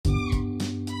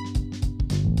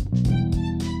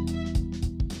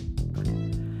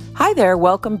Hi there,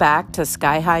 welcome back to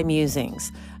Sky High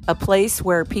Musings, a place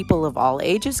where people of all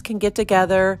ages can get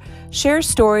together, share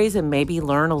stories, and maybe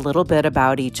learn a little bit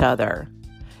about each other.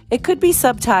 It could be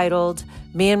subtitled,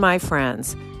 Me and My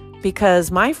Friends,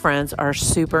 because my friends are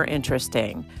super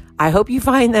interesting. I hope you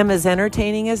find them as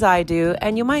entertaining as I do,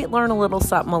 and you might learn a little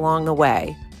something along the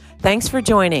way. Thanks for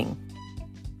joining.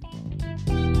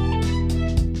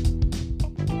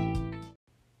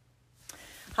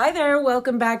 Hi there,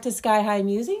 welcome back to Sky High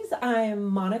Musings. I'm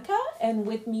Monica, and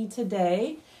with me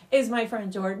today is my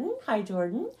friend Jordan. Hi,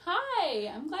 Jordan. Hi,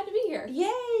 I'm glad to be here.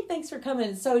 Yay, thanks for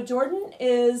coming. So Jordan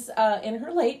is in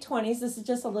her late 20s. This is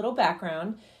just a little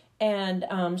background, and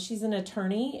she's an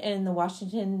attorney in the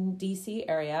Washington, D.C.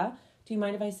 area. Do you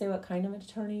mind if I say what kind of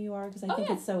attorney you are? Because I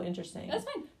think it's so interesting. That's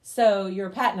fine. So you're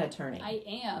a patent attorney. I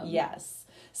am. Yes.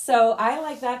 So I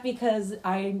like that because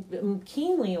I'm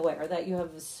keenly aware that you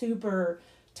have a super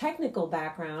technical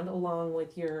background along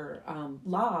with your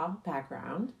law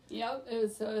background. Yep, it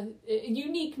was a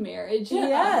unique marriage.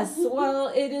 Yes, well,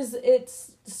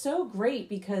 it's so great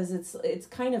because it's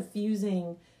kind of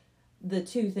fusing the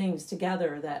two things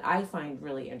together that I find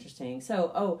really interesting.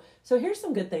 So here's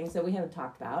some good things that we haven't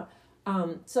talked about.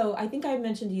 So I think I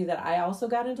mentioned to you that I also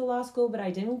got into law school, but I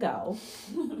didn't go.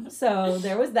 So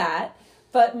there was that.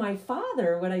 But my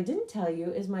father, what I didn't tell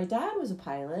you is my dad was a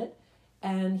pilot.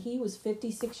 And he was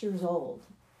 56 years old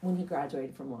when he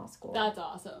graduated from law school. That's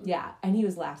awesome. Yeah, and he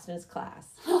was last in his class.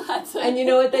 And you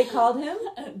know what they called him?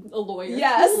 A lawyer.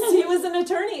 Yes, he was an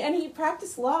attorney, and he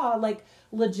practiced law, like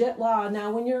legit law.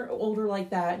 Now, when you're older like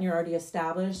that and you're already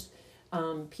established,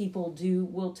 people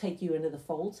will take you into the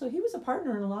fold. So he was a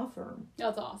partner in a law firm.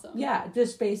 That's awesome. Yeah,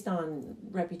 just based on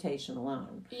reputation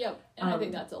alone. Yep, and I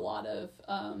think that's a lot of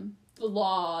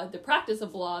law, the practice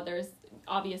of law. There's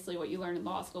obviously what you learn in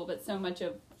law school, but so much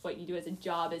of what you do as a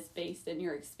job is based in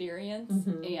your experience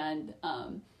and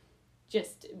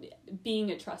just being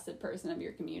a trusted person of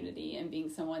your community and being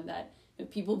someone that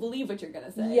people believe what you're going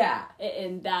to say. Yeah.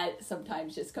 And that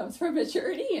sometimes just comes from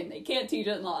maturity, and they can't teach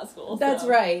it in law school. That's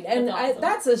right. And that's awesome.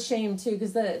 That's a shame, too,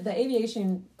 because the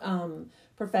aviation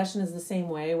profession is the same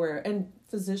way, and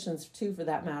physicians, too, for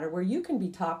that matter, where you can be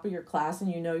top of your class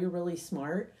and you're really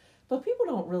smart, but people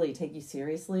don't really take you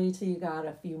seriously till you got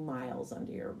a few miles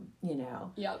under your,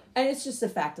 Yep. And it's just a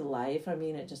fact of life. I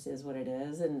mean, it just is what it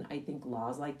is. And I think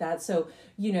law's like that. So,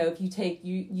 if you take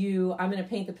you, I'm going to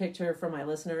paint the picture for my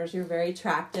listeners. You're a very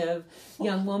attractive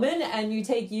young woman, and you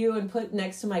take you and put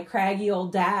next to my craggy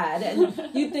old dad,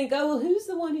 and you think, oh, well, who's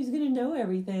the one who's going to know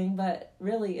everything? But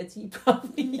really, it's you,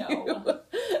 probably you.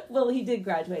 Well, he did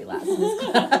graduate last in his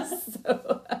class,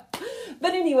 so...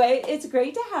 But anyway, it's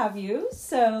great to have you.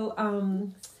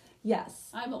 So, yes.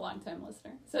 I'm a long-time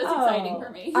listener, so it's exciting for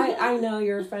me. I know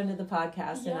you're a friend of the podcast,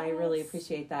 Yes. and I really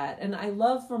appreciate that. And I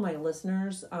love for my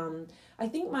listeners, I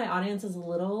think my audience is a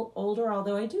little older,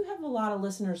 although I do have a lot of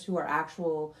listeners who are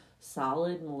actual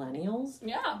solid millennials.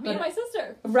 Yeah, me and my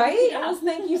sister. Right? Yeah. Yes,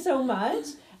 thank you so much.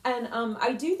 And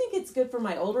I do think it's good for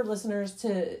my older listeners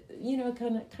to,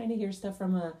 kind of hear stuff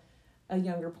from a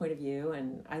younger point of view,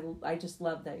 and I just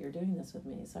love that you're doing this with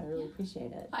me, so I really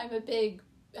appreciate it. I'm a big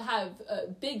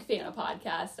fan of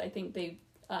podcasts. I think they,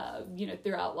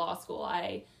 throughout law school,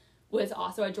 I was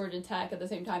also at Georgia Tech at the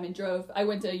same time and I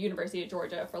went to University of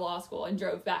Georgia for law school and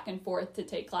drove back and forth to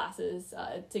take classes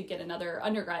to get another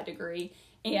undergrad degree.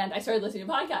 And I started listening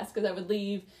to podcasts because I would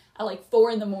leave at like 4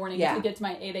 a.m. to get to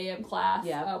my 8 a.m. class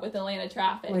with Atlanta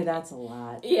traffic. Boy, that's a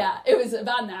lot. Yeah, it was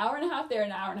about an hour and a half there,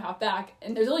 an hour and a half back,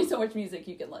 and there's only so much music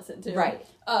you can listen to. Right.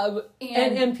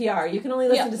 And NPR. You can only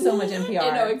listen to so much NPR.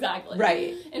 I know, exactly.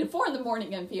 Right. And 4 a.m.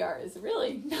 NPR is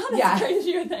really not as great as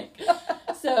you would think.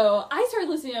 So I started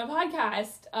listening to a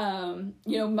podcast,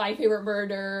 My Favorite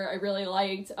Murder, I really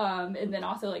liked, and then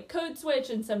also like Code Switch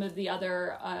and some of the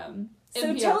other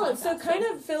So kind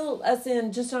of fill us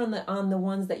in just on the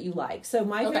ones that you like. So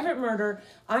My Favorite Murder,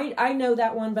 I know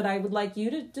that one, but I would like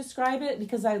you to describe it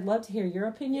because I'd love to hear your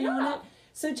opinion on it.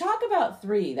 So talk about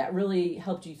 3 that really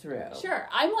helped you through. Sure.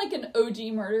 I'm like an OG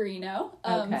murderino.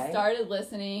 Started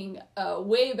listening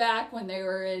way back when they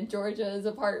were in Georgia's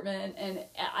apartment, and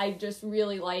I just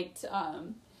really liked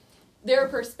their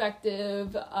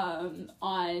perspective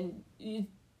on...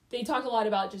 They talk a lot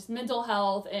about just mental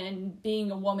health and being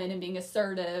a woman and being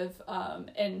assertive,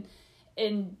 and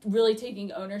really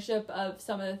taking ownership of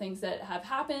some of the things that have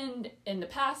happened in the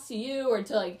past to you, or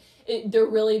to they're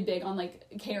really big on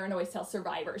Karen always tells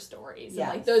survivor stories.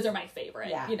 Yes. And those are my favorite.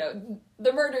 Yeah.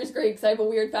 The murder is great because I have a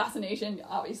weird fascination.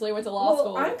 Obviously, I went to law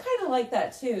school. I'm kind of like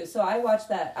that too. So I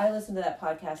listened to that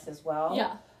podcast as well.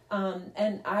 Yeah.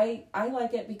 And I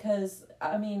like it because,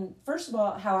 I mean, first of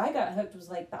all, how I got hooked was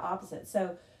like the opposite.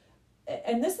 So,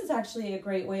 and this is actually a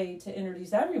great way to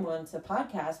introduce everyone to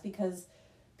podcasts, because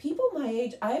people my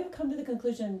age, I've come to the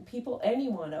conclusion,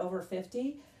 anyone over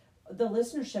 50, the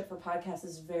listenership for podcasts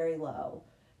is very low.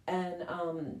 And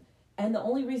the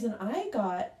only reason I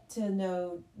got to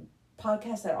know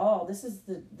podcasts at all, this is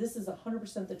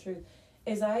 100% the truth,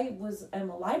 is I'm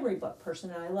a library book person,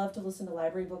 and I love to listen to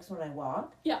library books when I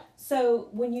walk. Yeah. So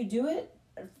when you do it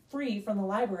free from the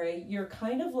library, you're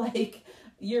kind of like,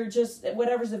 you're just,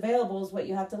 whatever's available is what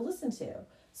you have to listen to.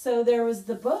 So there was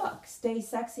the book, Stay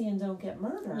Sexy and Don't Get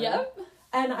Murdered. Yep.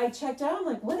 And I checked out, I'm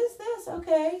like, what is this?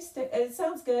 Okay, it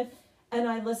sounds good. And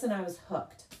I listened, I was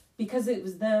hooked. Because it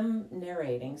was them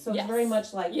narrating. So it's very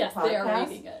much like the podcast. They are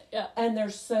reading it. Yeah. And they're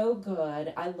so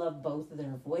good. I love both of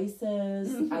their voices.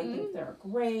 Mm-hmm. I think they're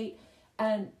great.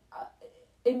 And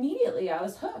immediately I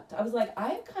was hooked. I was like,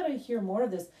 I've got to hear more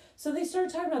of this. So they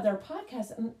started talking about their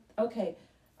podcast. And okay,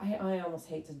 I almost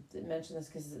hate to mention this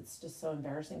because it's just so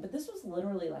embarrassing. But this was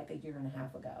literally like a year and a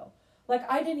half ago. Like,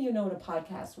 I didn't even know what a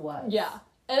podcast was. Yeah.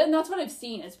 And that's what I've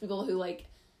seen is people who like,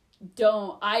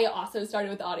 I also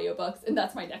started with audiobooks, and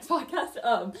that's my next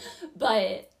podcast.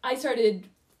 But I started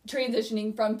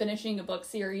transitioning from finishing a book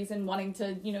series and wanting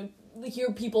to,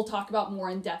 hear people talk about more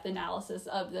in-depth analysis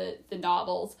of the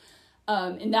novels.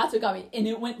 And that's what got me. And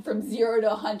it went from 0 to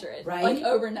 100, right? Like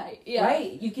overnight. Yeah.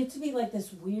 Right. You get to be like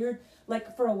this weird,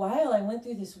 like for a while I went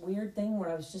through this weird thing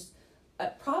where I was just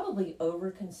probably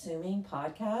over-consuming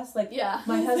podcasts. Like,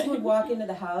 my husband would walk into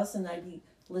the house and I'd be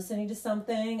listening to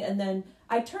something, and then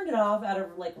I turned it off out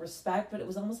of like respect, but it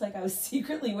was almost like I was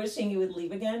secretly wishing he would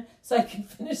leave again so I could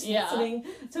finish listening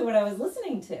to what I was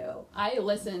listening to.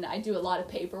 I do a lot of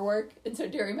paperwork, and so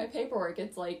during my paperwork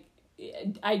it's like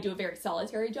I do a very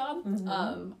solitary job,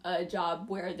 a job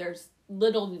where there's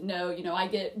little to no, I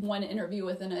get one interview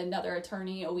with another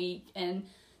attorney a week, and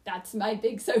that's my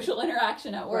big social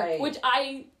interaction at work, which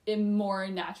I am more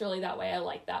naturally that way. I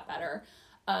like that better.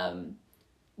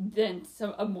 Than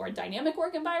a more dynamic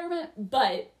work environment,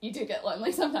 but you do get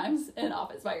lonely sometimes in an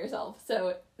office by yourself.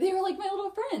 So they were like my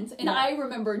little friends. And I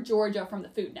remember Georgia from the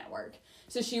Food Network.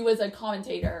 So she was a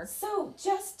commentator. So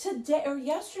just today or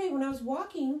yesterday when I was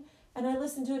walking and I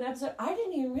listened to an episode, I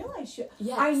didn't even realize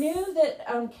I knew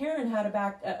that Karen had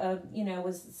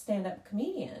was a stand-up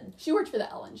comedian. She worked for the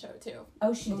Ellen Show too.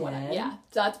 Oh, she did? Yeah.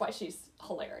 So that's why she's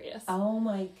hilarious. Oh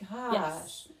my gosh.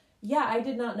 Yes. Yeah, I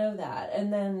did not know that.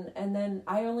 And then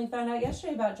I only found out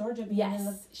yesterday about Georgia being in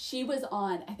the... She was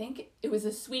on, I think it was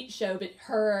a sweet show, but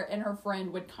her and her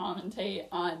friend would commentate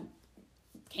on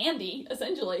candy,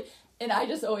 essentially. And I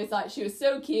just always thought she was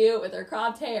so cute with her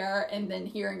cropped hair, and then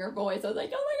hearing her voice, I was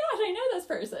like, oh my gosh, I know this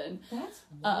person. That's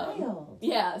wild.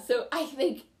 Yeah, so I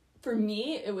think for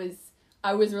me,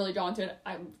 I was really drawn to it.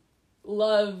 I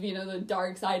love, the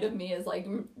dark side of me is like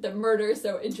the murder is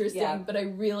so interesting, but I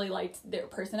really liked their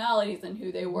personalities and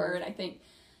who they were. And I think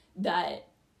that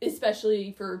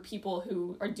especially for people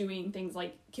who are doing things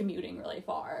like commuting really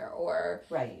far or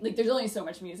like there's only so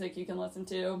much music you can listen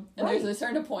to, and there's a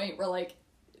certain point where like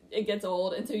it gets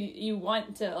old, and so you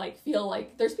want to like feel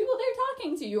like there's people there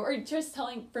talking to you or just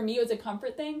telling. For me, it was a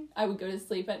comfort thing. I would go to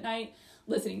sleep at night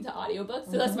listening to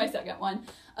audiobooks. So that's my second one.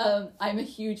 I'm a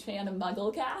huge fan of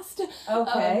Mugglecast.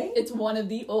 Okay. It's one of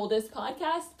the oldest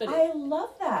podcasts, but I love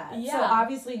that. Yeah. So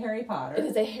obviously Harry Potter. It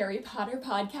is a Harry Potter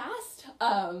podcast.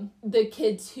 The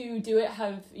kids who do it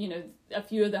have, a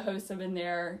few of the hosts have been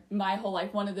there my whole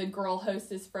life. One of the girl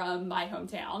hosts is from my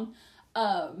hometown.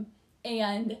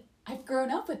 And I've grown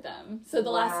up with them. So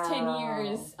the last 10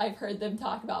 years, I've heard them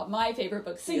talk about my favorite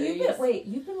book series. So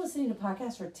you've been listening to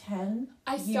podcasts for 10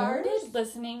 I started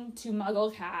listening to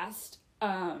Mugglecast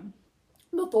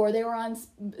before they were on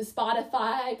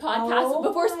Spotify podcasts,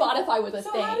 before Spotify was a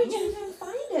thing. So how did you even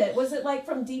find it? Was it like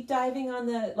from deep diving on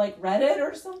the Reddit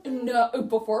or something? No,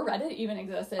 before Reddit even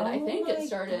existed. I think it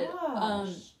started.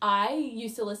 I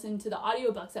used to listen to the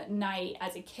audiobooks at night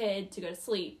as a kid to go to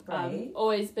sleep.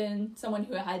 Always been someone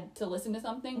who had to listen to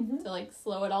something to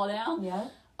slow it all down. Yeah.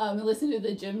 I listened to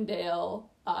the Jim Dale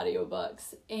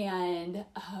audiobooks, and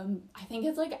I think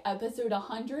it's episode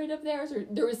 100 of theirs, or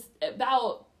there was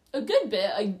about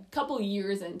a couple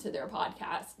years into their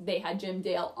podcast, they had Jim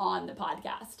Dale on the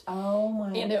podcast. Oh my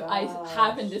god! And I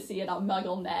happened to see it on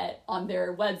MuggleNet on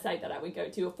their website that I would go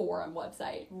to, a forum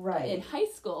website, in high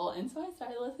school, and so I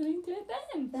started listening to it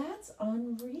then. That's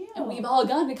unreal. And we've all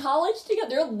gone to college together.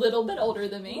 They're a little bit older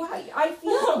than me. Well, I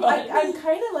feel I'm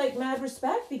kind of mad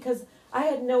respect because I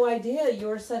had no idea you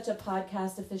were such a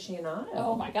podcast aficionado.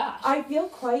 Oh my gosh! I feel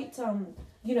quite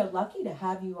lucky to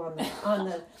have you on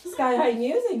the Sky High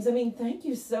Musings. I mean, thank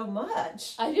you so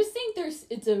much. I just think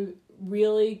it's a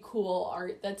really cool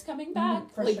art that's coming back,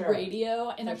 sure. radio,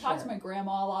 and I've talked to my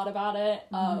grandma a lot about it.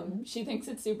 She thinks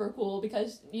it's super cool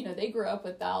because they grew up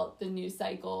without the news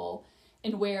cycle,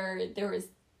 and where there was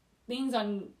things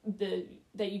on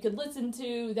that you could listen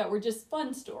to that were just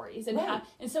fun stories, and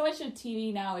and so much of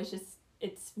TV now is just,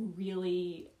 it's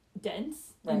really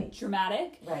dense and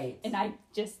dramatic, and I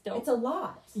just don't. It's a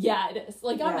lot. Yeah, it is.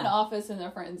 Like, I'm an Office and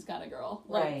Their Friends kind of girl.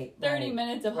 Like 30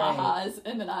 minutes of ha-has,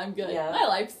 and then I'm good. My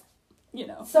life's,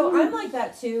 So I'm like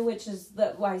that too, which is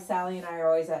why Sally and I are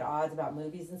always at odds about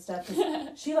movies and stuff. 'Cause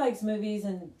she likes movies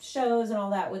and shows and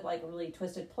all that with like really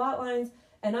twisted plot lines.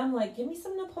 And I'm like, give me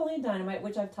some Napoleon Dynamite,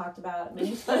 which I've talked about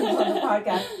many times on the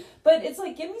podcast. But it's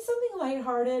like, give me something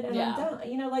lighthearted, and I'm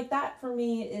done. Like, that for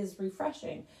me is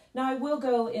refreshing. Now, I will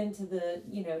go into the,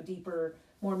 deeper,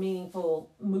 more meaningful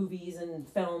movies and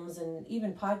films and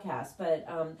even podcasts. But,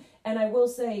 and I will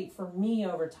say, for me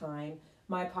over time,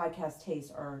 my podcast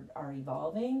tastes are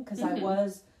evolving, because I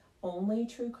was only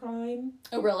true crime.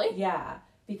 Oh, really? Yeah.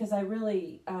 Because I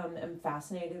really am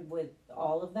fascinated with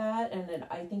all of that, and then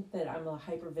I think that I'm a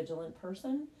hyper-vigilant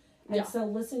person. And so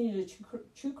listening to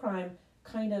true crime,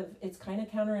 it's kind of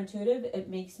counterintuitive. It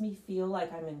makes me feel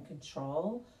like I'm in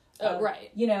control.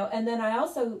 Right. And then I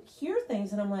also hear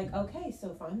things, and I'm like, okay,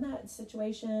 so if I'm in that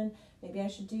situation, maybe I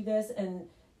should do this. And,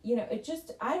 it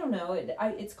just, I don't know,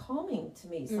 it's calming to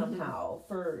me somehow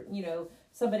for,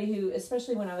 somebody who,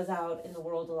 especially when I was out in the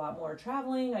world a lot more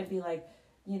traveling, I'd be like,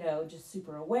 just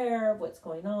super aware of what's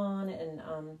going on. And,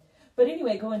 but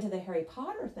anyway, going to the Harry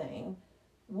Potter thing,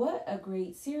 what a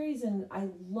great series. And I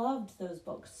loved those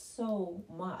books so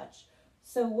much.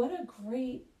 So what a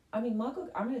great, Muggle,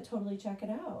 I'm going to totally check it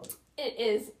out. It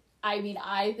is.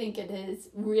 I think it is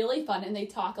really fun. And they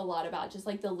talk a lot about just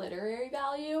like the literary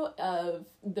value of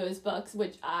those books,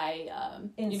 which my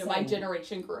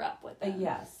generation grew up with them.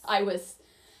 Yes. I was,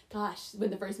 when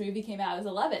the first movie came out, I was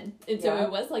 11. And so it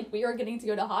was like we were getting to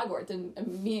go to Hogwarts,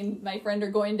 and me and my friend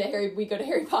are going to we go to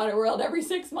Harry Potter World every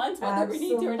 6 months, whether we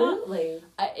need to or not.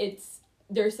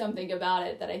 There's something about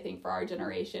it that I think for our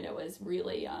generation, it was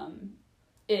really,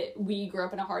 we grew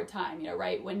up in a hard time,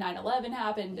 right when 9/11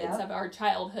 happened, and some of our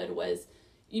childhood was,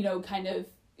 kind of,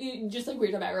 just like we were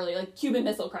talking about earlier, like Cuban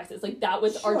Missile Crisis, like that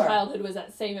was, our childhood was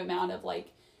that same amount of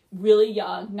like, really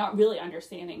young, not really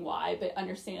understanding why, but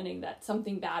understanding that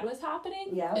something bad was happening.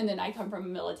 Yeah. And then I come from a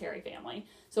military family,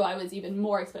 so I was even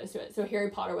more exposed to it. So Harry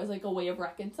Potter was like a way of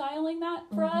reconciling that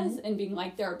for us, and being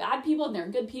like, there are bad people and there are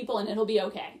good people, and it'll be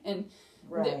okay.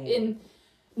 And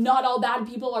not all bad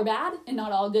people are bad, and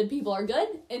not all good people are good,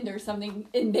 and there's something,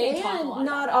 and they talk a lot.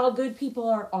 Not all good people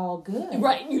are all good.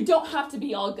 Right. You don't have to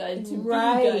be all good to be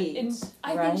good. And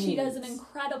I think she does an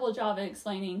incredible job of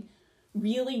explaining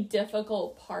really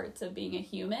difficult parts of being a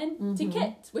human to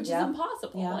kids, which is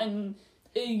impossible, and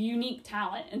a unique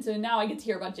talent. And so now I get to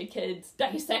hear a bunch of kids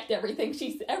dissect everything.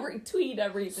 Tweet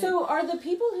everything. So are the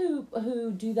people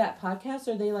who do that podcast,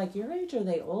 are they like your age? Are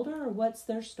they older, or what's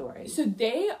their story? So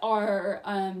they are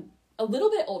a little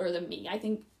bit older than me. I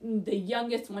think the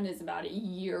youngest one is about a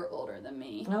year older than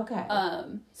me. Okay.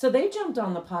 So they jumped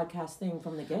on the podcast thing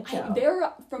from the get-go.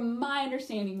 They're, from my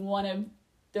understanding, one of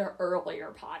their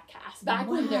earlier podcasts. Back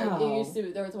when there was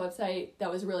a website that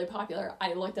was really popular.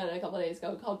 I looked at it a couple of days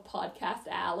ago, called Podcast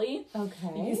Alley. Okay.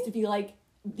 It used to be like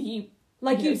the...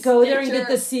 Like you'd go there and get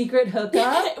the secret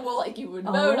hookup? Well, like you would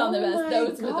vote on the best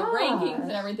notes with the rankings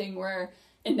and everything,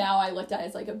 and now I looked at it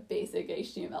as like a basic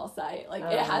HTML site. Like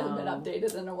it hasn't been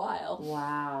updated in a while.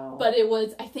 Wow. But it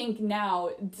was, I think now,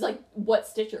 it's like what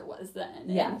Stitcher was then.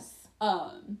 Yes.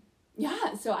 And,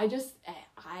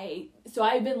 so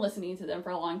I've been listening to them for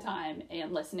a long time,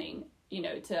 and listening,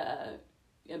 to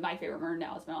My Favorite Murder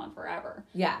Now has been on forever.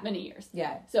 Yeah. Many years.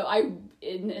 Yeah. So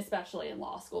especially in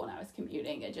law school when I was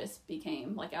commuting, it just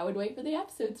became like I would wait for the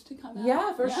episodes to come out.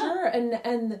 Yeah, for sure.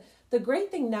 And the great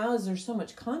thing now is there's so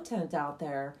much content out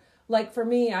there. Like for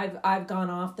me, I've gone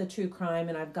off the true crime,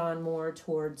 and I've gone more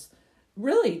towards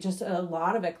really just a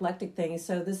lot of eclectic things.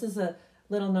 So this is a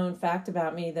little known fact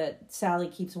about me that Sally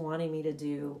keeps wanting me to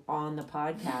do on the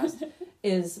podcast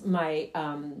is my,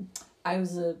 I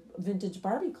was a vintage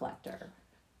Barbie collector,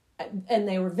 and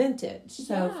they were vintage.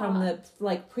 So from the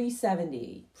like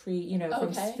pre-70,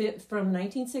 from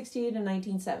 1960 to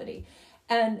 1970.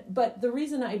 But the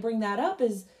reason I bring that up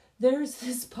is there's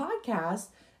this podcast,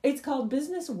 it's called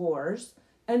Business Wars.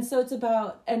 And so it's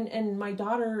about, and my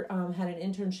daughter had an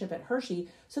internship at Hershey.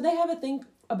 So they have a thing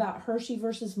about Hershey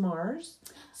versus Mars.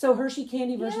 So Hershey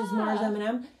candy versus Mars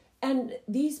M&M. And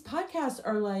these podcasts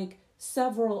are like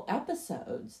several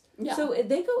episodes. Yeah. So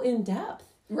they go in depth.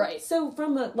 Right. So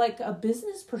from a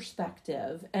business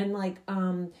perspective, and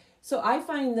so I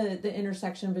find the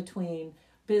intersection between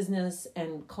business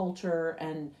and culture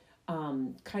and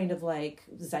kind of like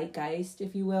zeitgeist,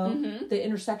 if you will, the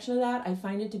intersection of that, I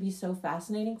find it to be so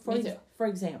fascinating. For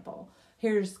example,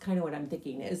 here's kind of what I'm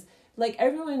thinking is, like,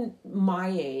 everyone my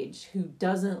age who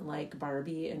doesn't like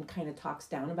Barbie and kind of talks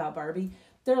down about Barbie,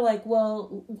 they're like,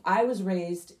 well, I was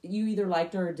raised, you either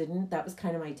liked her or didn't. That was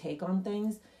kind of my take on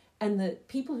things. And the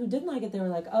people who didn't like it, they were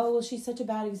like, oh, well, she's such a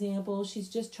bad example. She's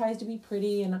just tries to be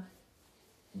pretty. And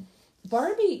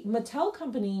Barbie, Mattel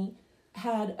Company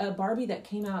had a Barbie that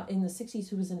came out in the 60s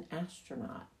who was an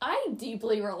astronaut. I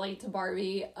deeply relate to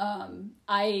Barbie.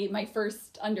 My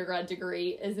first undergrad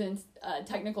degree is in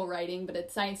technical writing, but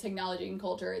it's science, technology, and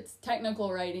culture. It's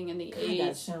technical writing in the age.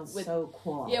 That sounds so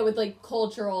cool. Yeah, with like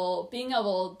cultural, being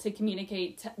able to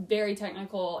communicate very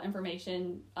technical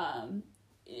information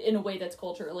in a way that's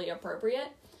culturally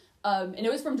appropriate. And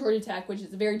it was from Georgia Tech, which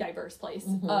is a very diverse place.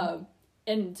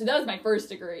 And so that was my first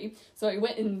degree. So I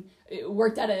went and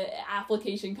worked at an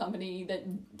application company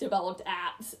that developed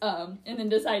apps, and then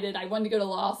decided I wanted to go to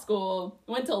law school.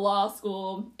 Went to law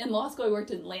school. In law school, I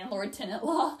worked in landlord-tenant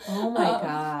law. Oh my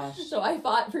gosh. So I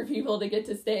fought for people to get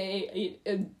to stay.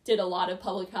 I did a lot of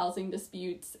public housing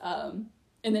disputes. And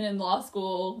then in law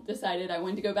school, decided I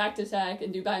wanted to go back to tech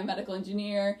and do biomedical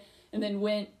engineer. And then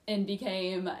went and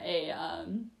became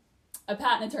a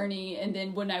patent attorney, and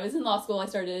then when I was in law school, I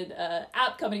started an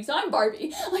app company. So I'm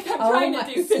Barbie. Like, I'm trying to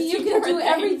do 50 you can do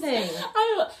everything.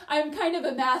 I'm kind of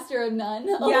a master of none.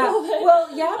 Yeah.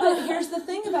 Well, yeah, but here's the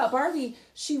thing about Barbie.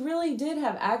 She really did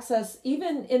have access,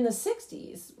 even in the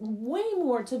 60s, way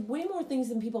more things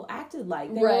than people acted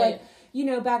like. They were like,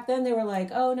 back then they were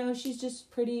like, oh no, she's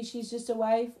just pretty. She's just a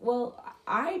wife. Well,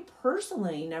 I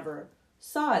personally never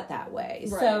saw it that way.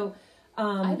 Right. So,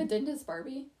 I have a dentist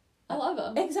Barbie. I love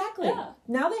them. Exactly. Yeah.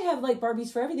 Now they have like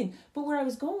Barbies for everything. But where I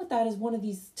was going with that is one of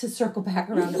these, to circle back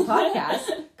around the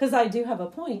podcast, because I do have a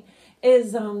point,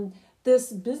 is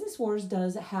this Business Wars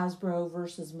does Hasbro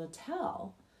versus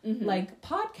Mattel, like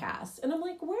podcasts. And I'm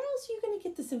like, where else are you going to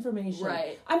get this information?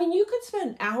 Right. I mean, you could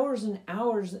spend hours and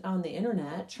hours on the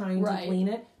internet trying to glean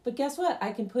it. But guess what?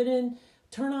 I can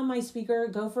turn on my speaker,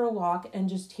 go for a walk, and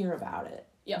just hear about it.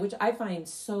 Yep. Which I find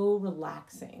so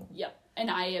relaxing. Yep. And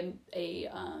I am a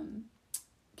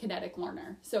kinetic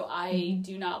learner. So I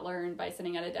do not learn by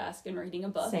sitting at a desk and reading a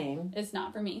book. Same. It's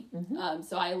not for me.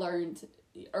 So I learned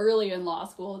early in law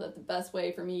school that the best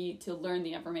way for me to learn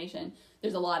the information,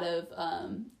 there's a lot of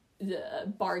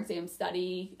the bar exam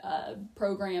study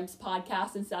programs,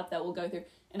 podcasts, and stuff that we'll go through.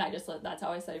 And that's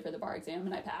how I studied for the bar exam,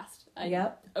 and I passed.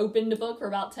 I opened a book for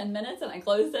about 10 minutes, and I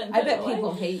closed it. And I bet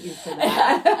people hate you for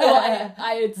that.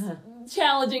 It's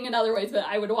challenging in other ways, but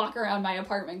I would walk around my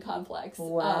apartment complex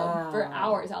for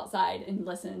hours outside and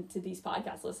listen to these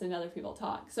podcasts, listen to other people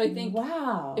talk. So I think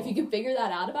if you can figure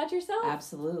that out about yourself.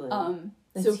 Absolutely.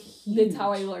 That's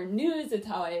how I learn news. It's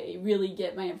how I really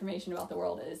get my information about the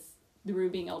world, is through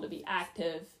being able to be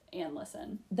active and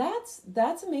listen. That's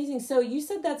amazing. So you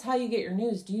said that's how you get your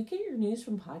news. Do you get your news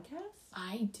from podcasts?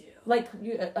 I do. Like,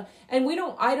 and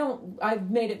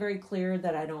I've made it very clear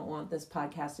that I don't want this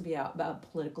podcast to be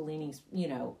about political leanings,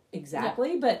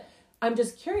 exactly. Yeah. But I'm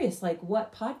just curious, like,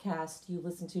 what podcast do you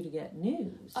listen to get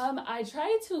news? I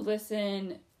try to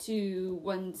listen to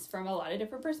ones from a lot of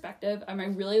different perspectives. I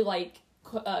really like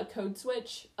Code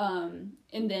Switch, and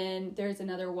then there's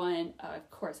another one, of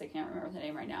course I can't remember the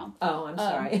name right now. Oh, I'm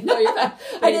sorry. No, you're fine.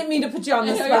 I didn't mean to put you on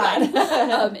the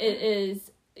spot.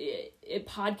 It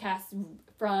podcasts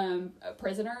from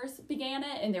prisoners began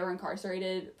it, and they were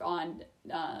incarcerated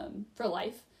for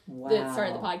life. Wow. That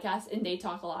started the podcast, and they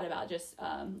talk a lot about just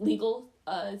legal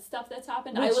stuff that's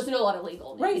happened. I listen to a lot of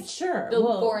legal news. Right, sure. The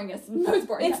most boring.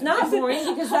 It's not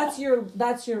boring because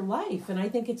that's your life, and I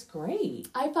think it's great.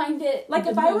 I find it like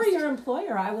if I were your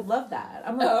employer, I would love that.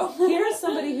 I'm like, here's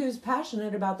somebody who's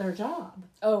passionate about their job.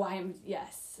 Oh, I am.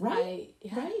 Yes, right.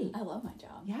 I love my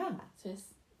job. Yeah, it's just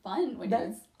fun when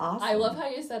that's awesome. I love how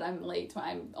you said I'm late.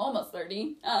 I'm almost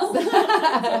 30. So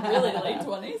really late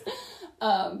 20s.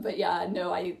 But yeah,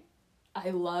 no, I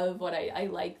love what I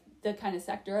like the kind of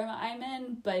sector I'm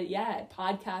in. But yeah,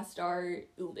 podcasts are,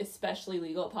 especially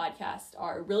legal podcasts,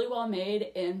 are really well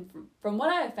made, and from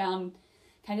what I have found,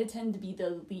 kind of tend to be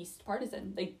the least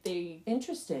partisan. Like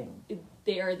interesting.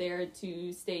 They are there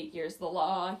to state, here's the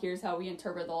law, here's how we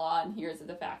interpret the law, and here's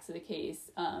the facts of the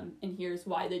case, and here's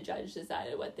why the judge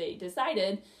decided what they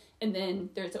decided. And then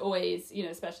there's always,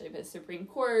 especially if it's Supreme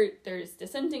Court, there's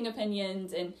dissenting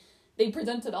opinions, and they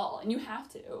present it all, and you have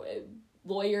to.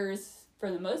 Lawyers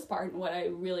for the most part, and what I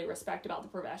really respect about the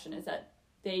profession is that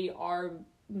they are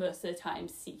most of the time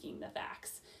seeking the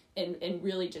facts and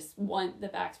really just want the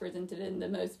facts presented in the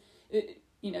most,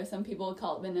 some people would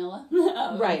call it vanilla,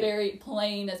 right, very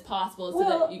plain as possible, so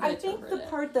that you can interpret it. I think the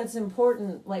part that's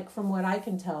important, like from what I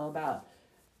can tell about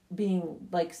being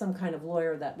like some kind of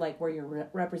lawyer, that like where you're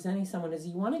representing someone, is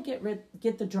you want to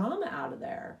get the drama out of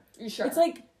there. Sure. It's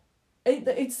like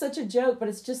it's such a joke, but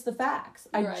it's just the facts.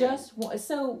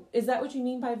 So is that what you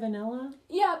mean by vanilla?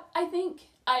 Yeah, I think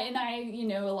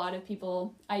a lot of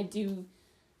people, I do,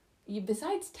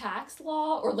 besides tax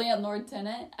law or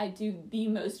landlord-tenant, I do the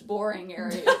most boring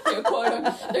area, quote.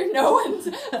 There's no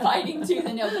one's fighting tooth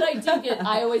and nail, but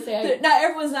I always say...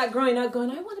 everyone's not growing up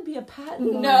going, I want to be a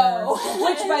patent lawyer. No.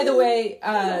 Which, by the way,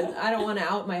 I don't want to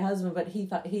out my husband, but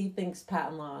he thinks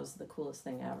patent law is the coolest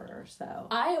thing ever, so...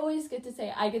 I always get to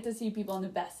say, I get to see people on the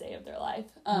best day of their life.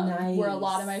 Nice. Where a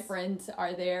lot of my friends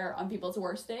are there on people's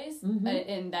worst days,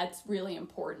 and that's really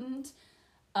important.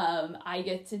 I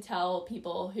get to tell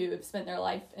people who have spent their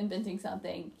life inventing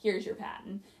something, here's your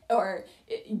patent, or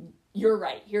you're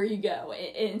right, here you go,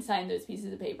 and sign those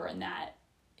pieces of paper. And that,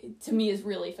 to me, is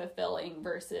really fulfilling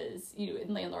versus,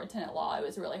 in landlord-tenant law, it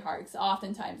was really hard, because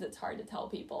oftentimes it's hard to tell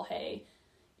people, hey,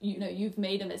 you've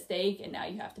made a mistake and now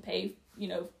you have to pay,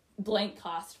 blank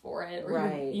cost for it, or,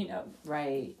 right.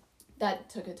 Right. That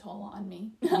took a toll on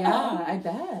me. Yeah, I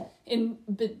bet.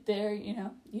 But there,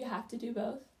 you have to do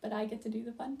both. But I get to do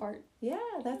the fun part. Yeah,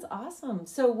 that's awesome.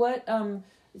 So what,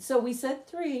 so we said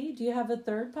 3. Do you have a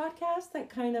third podcast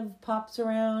that kind of pops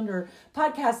around, or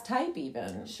podcast type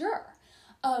even? Sure.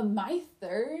 My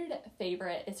third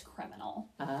favorite is Criminal.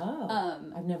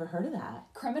 Oh, I've never heard of that.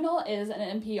 Criminal is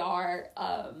an NPR,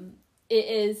 it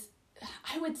is,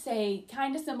 I would say,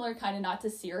 kind of similar, kind of not to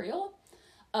Serial.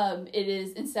 It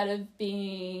is, instead of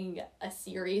being a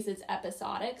series, it's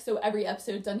episodic. So every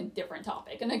episode's on a different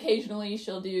topic. And occasionally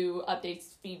she'll do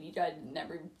updates to Phoebe Judge,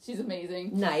 she's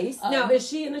amazing. Nice. Now, is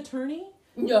she an attorney?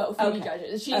 No, Phoebe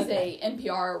Judge. She's a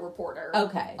NPR reporter.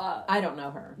 Okay. I don't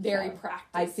know her. Very practiced.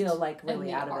 I feel like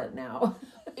really out of it now.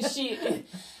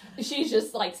 She's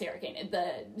just like Sarah Kane,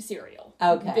 the Serial.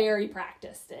 Okay. Very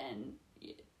practiced in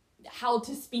how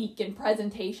to speak and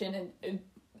presentation and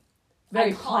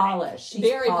very iconic. Polished. She's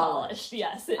very polished,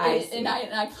 yes. An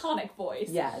iconic voice.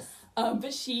 Yes.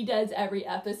 But she does every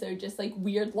episode just like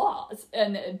weird laws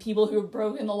and people who have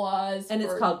broken the laws. And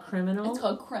it's called Criminal? It's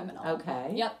called Criminal.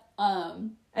 Okay. Yep.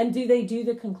 And do they do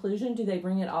the conclusion? Do they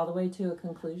bring it all the way to a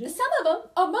conclusion? Some of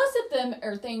them. Most of them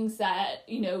are things that,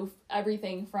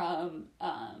 everything from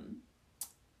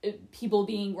people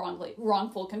being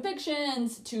wrongful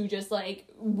convictions to just like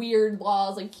weird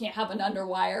laws, like you can't have an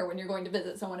underwire when you're going to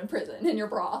visit someone in prison in your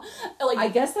bra. Like, I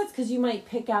guess that's because you might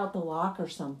pick out the lock or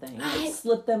something, like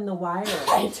slip them the wire.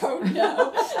 I don't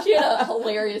know. She had a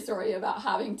hilarious story about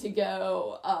having to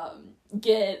go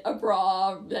get a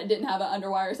bra that didn't have an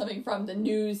underwire or something from the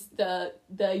news, the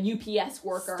UPS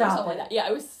worker or something like that. Yeah,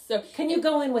 it was so. Can you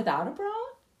go in without a bra?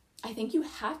 I think you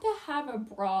have to have a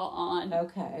bra on.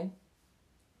 Okay.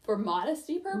 For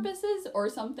modesty purposes or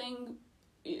something,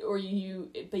 but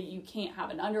you can't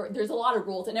have an underwear. There's a lot of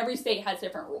rules, and every state has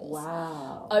different rules.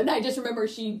 Wow. And I just remember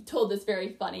she told this very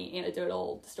funny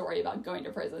anecdotal story about going to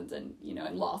prisons, and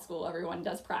in law school everyone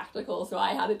does practical, so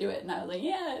I had to do it, and I was like,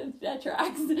 yeah, that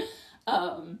tracks.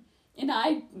 And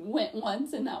I went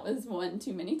once, and that was one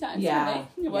too many times for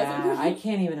me. It wasn't for me. I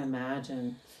can't even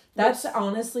imagine. That's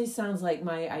honestly sounds like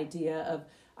my idea of,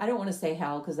 I don't want to say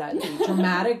hell because that'd be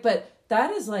dramatic, but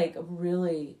that is like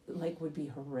really would be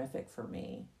horrific for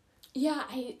me. Yeah,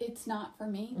 it's not for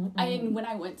me. When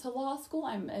I went to law school,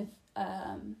 I'm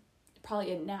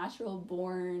probably a natural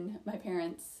born. My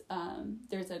parents,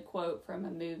 there's a quote from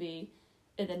a movie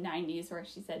in the 90s where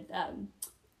she said,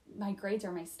 my grades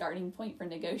are my starting point for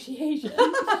negotiation.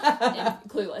 And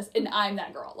Clueless. And I'm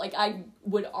that girl. Like, I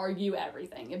would argue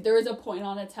everything. If there was a point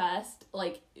on a test,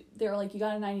 like, they were like, you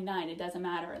got a 99, it doesn't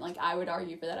matter. And, like, I would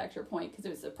argue for that extra point because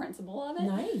it was the principle of it.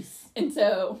 Nice. And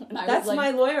so, that's was like,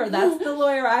 my lawyer. That's the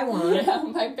lawyer I want. Yeah,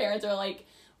 my parents are like,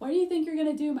 what do you think you're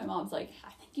going to do? My mom's like,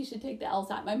 I think you should take the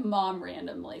LSAT. My mom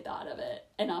randomly thought of it.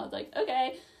 And I was like,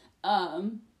 okay.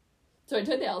 So I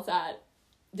took the LSAT.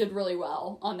 Did really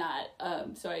well on that.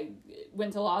 So I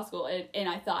went to law school and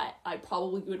I thought I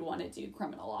probably would want to do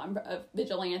criminal law. I'm a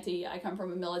vigilante. I come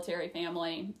from a military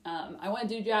family. I want to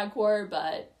do JAG Corps,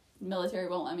 but military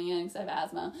won't let me in because I have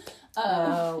asthma.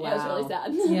 Oh, wow. Yeah, it was really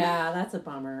sad. Yeah, that's a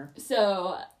bummer.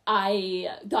 So I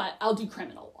thought I'll do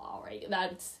criminal law, right?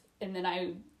 And then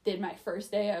I did my first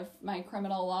day of my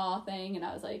criminal law thing, and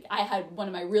I was like, I had one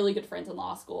of my really good friends in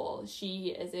law school. She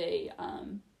is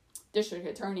district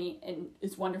attorney, and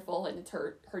it's wonderful, and it's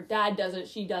her dad does it,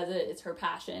 she does it, it's her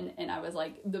passion. And I was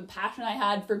like, the passion I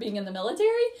had for being in the military,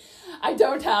 I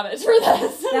don't have it for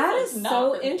this. That is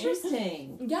so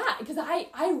interesting. Yeah, because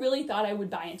I really thought I would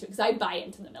buy into it, because I buy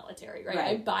into the military, right?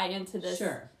 I buy into this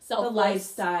the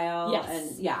lifestyle, and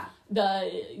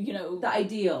the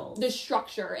ideals, the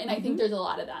structure, and I think there's a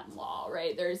lot of that in law,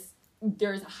 right?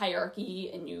 There's a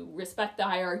hierarchy, and you respect the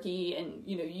hierarchy, and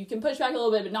you can push back a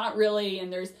little bit, but not really,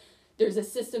 and there's a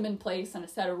system in place and a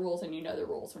set of rules, and the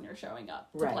rules when you're showing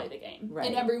up to play the game. Right.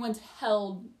 And everyone's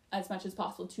held as much as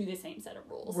possible to the same set of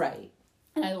rules. Right.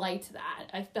 And I liked that.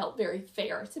 I felt very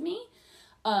fair to me.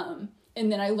 And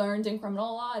then I learned in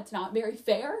criminal law, it's not very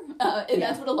fair. And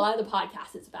that's what a lot of the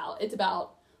podcast is about. It's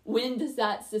about, when does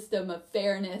that system of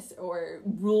fairness or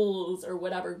rules or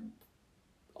whatever,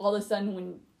 all of a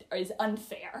sudden is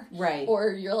unfair. Right. Or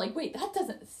you're like, wait, that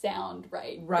doesn't sound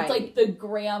right. Right. It's like the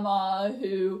grandma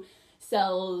who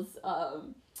sells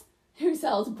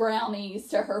brownies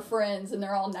to her friends, and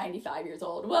they're all 95 years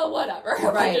old. Well, whatever.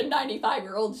 Right. A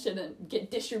 95-year-old shouldn't get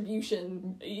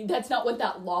distribution. That's not what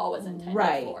that law was intended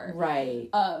for. Right.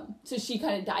 So she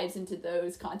kind of dives into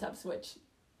those concepts, which,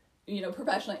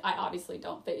 professionally, I obviously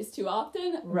don't face too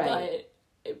often. Right.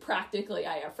 But practically,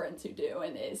 I have friends who do,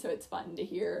 and so it's fun to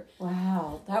hear.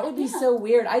 Wow, that would be so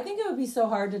weird. I think it would be so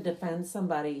hard to defend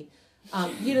somebody.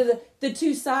 The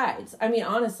two sides. I mean,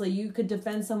 honestly, you could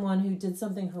defend someone who did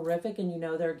something horrific and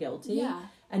they're guilty,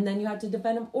 and then you have to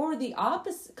defend them. Or the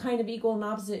opposite, kind of equal and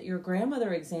opposite, your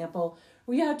grandmother example,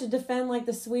 where you have to defend like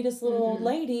the sweetest little old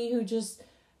lady who just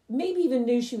maybe even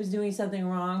knew she was doing something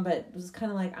wrong, but was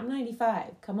kind of like, I'm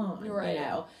 95, come on,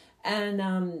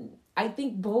 And I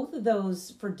think both of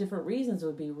those, for different reasons,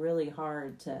 would be really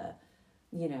hard to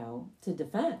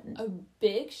defend. A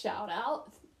big shout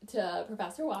out to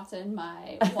Professor Watson,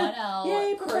 my 1L.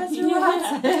 Yay, Professor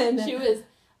Watson!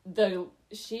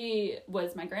 She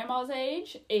was my grandma's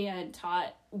age and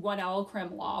taught 1L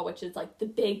crim law, which is like the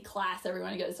big class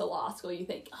everyone goes to law school. You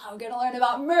think, we're going to learn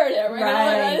about murder. We're going to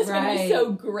learn about this. It's going to be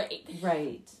so great.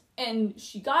 Right. And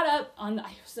she got up on, it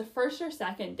was the first or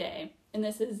second day, and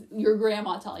this is your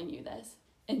grandma telling you this.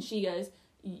 And she goes,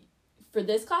 for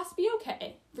this class to be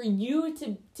okay, for you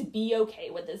to be okay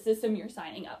with the system you're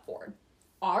signing up for,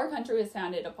 our country was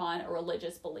founded upon a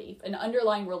religious belief, an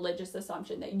underlying religious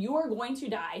assumption that you are going to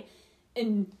die,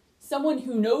 and someone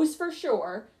who knows for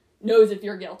sure knows if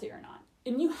you're guilty or not.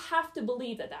 And you have to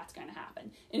believe that that's going to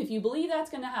happen. And if you believe that's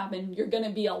going to happen, you're going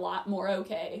to be a lot more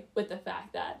okay with the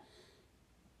fact that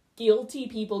guilty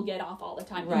people get off all the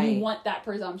time. Right. And you want that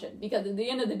presumption. Because at the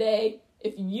end of the day,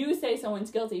 if you say someone's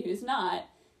guilty who's not,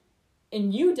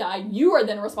 and you die, you are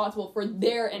then responsible for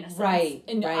their innocence. Right.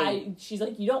 And she's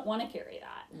like, you don't want to carry that.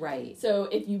 Right. So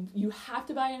if you have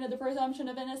to buy into the presumption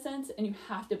of innocence, and you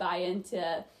have to buy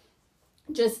into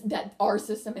just that our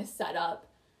system is set up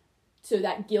so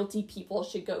that guilty people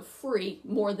should go free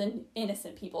more than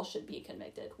innocent people should be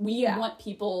convicted. We want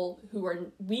people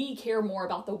we care more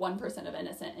about the 1% of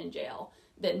innocent in jail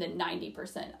than the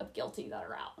 90% of guilty that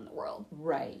are out in the world.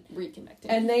 Right. Reconvicting.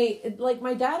 And they, like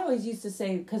my dad always used to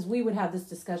say, because we would have this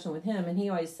discussion with him, and he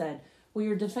always said, well,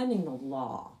 you're defending the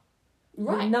law.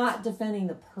 Right. You're not defending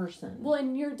the person. Well,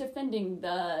 and you're defending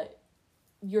the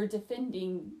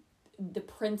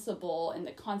principle and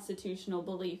the constitutional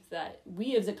belief that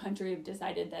we as a country have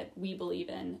decided that we believe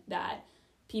in, that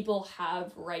people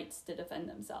have rights to defend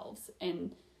themselves.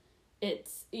 And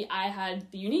I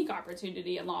had the unique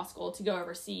opportunity in law school to go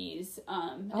overseas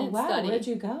and study. Where'd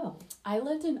you go? I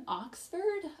lived in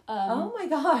Oxford. Oh my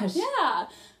gosh. Yeah.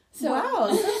 So,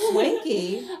 wow, so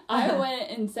swanky. I went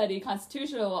and studied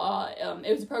constitutional law.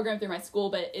 It was a program through my school,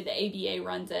 but the ABA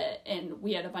runs it, and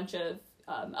we had a bunch of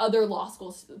other law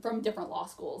schools from different law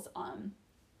schools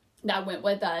that went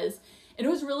with us. And it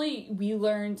was really, we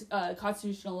learned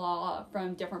constitutional law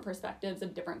from different perspectives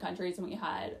of different countries, and we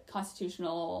had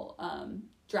constitutional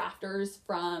drafters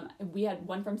we had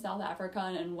one from South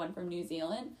Africa and one from New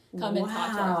Zealand come and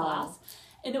talk to our class.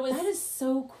 And that is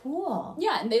so cool.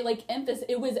 Yeah, and they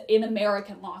it was an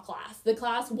American law class. The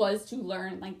class was to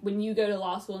learn, when you go to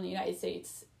law school in the United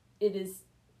States, it is,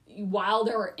 while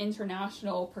there are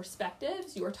international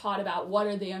perspectives, you are taught about what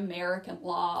are the American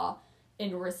law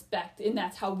in respect, and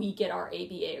that's how we get our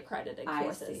ABA accredited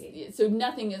courses. I see. So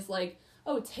nothing is like,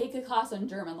 take a class on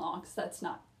German law, because that's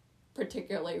not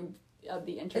particularly of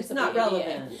the interest of the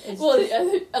ABA. It's not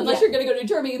relevant. Unless you're going to go to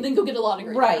Germany and then go get a law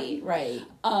degree. Right.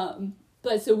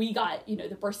 But so we got,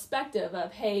 the perspective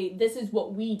of, hey, this is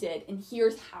what we did, and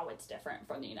here's how it's different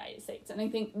from the United States. And I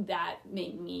think that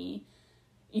made me,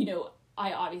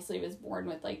 I obviously was born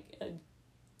with, a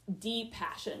deep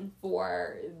passion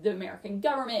for the American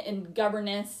government and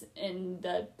governance and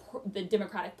the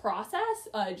democratic process,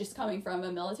 just coming from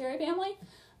a military family.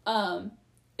 And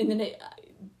then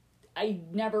I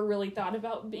never really thought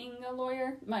about being a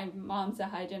lawyer. My mom's a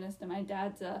hygienist and my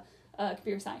dad's a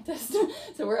computer scientist.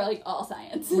 So we're like all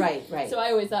science. Right. So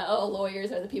I always thought,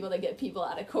 lawyers are the people that get people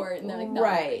out of court. And they're like, no.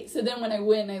 Right. So then when I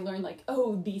went and I learned like,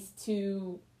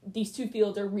 these two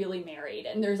fields are really married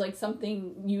and there's like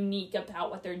something unique about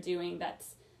what they're doing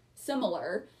that's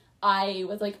similar, I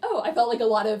was like, I felt like a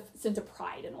lot of sense of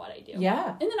pride in what I do. Yeah.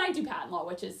 And then I do patent law,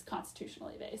 which is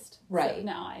constitutionally based. Right. So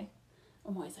now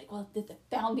I'm always like, well, did the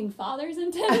founding fathers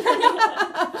intend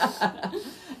for me?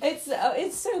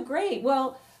 It's so great.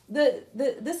 Well,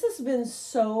 this has been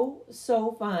so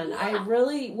fun. Yeah. I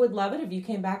really would love it if you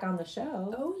came back on the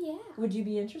show. Oh yeah. Would you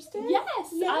be interested? Yes.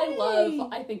 Yay.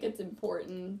 I think it's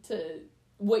important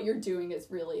what you're doing is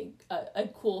really a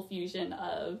cool fusion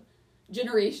of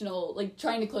generational, like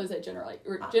trying to close that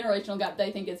generational gap that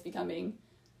I think is becoming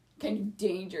kind of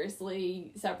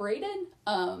dangerously separated.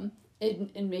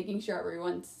 In making sure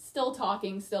everyone's still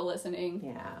talking, still listening.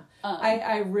 Yeah.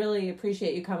 I really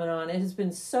appreciate you coming on. It has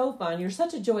been so fun. You're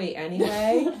such a joy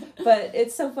anyway, but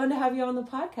it's so fun to have you on the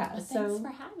podcast. Thanks for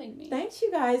having me. Thanks,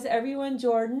 you guys. Everyone,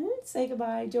 Jordan. Say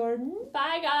goodbye, Jordan.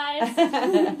 Bye,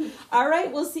 guys. All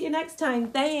right. We'll see you next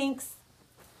time. Thanks.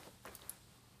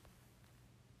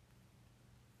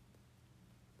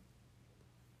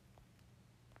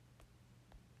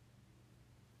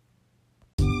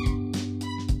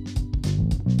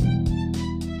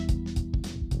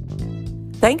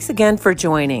 Thanks again for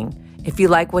joining. If you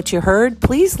like what you heard,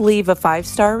 please leave a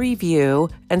 5-star review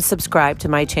and subscribe to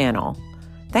my channel.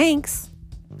 Thanks.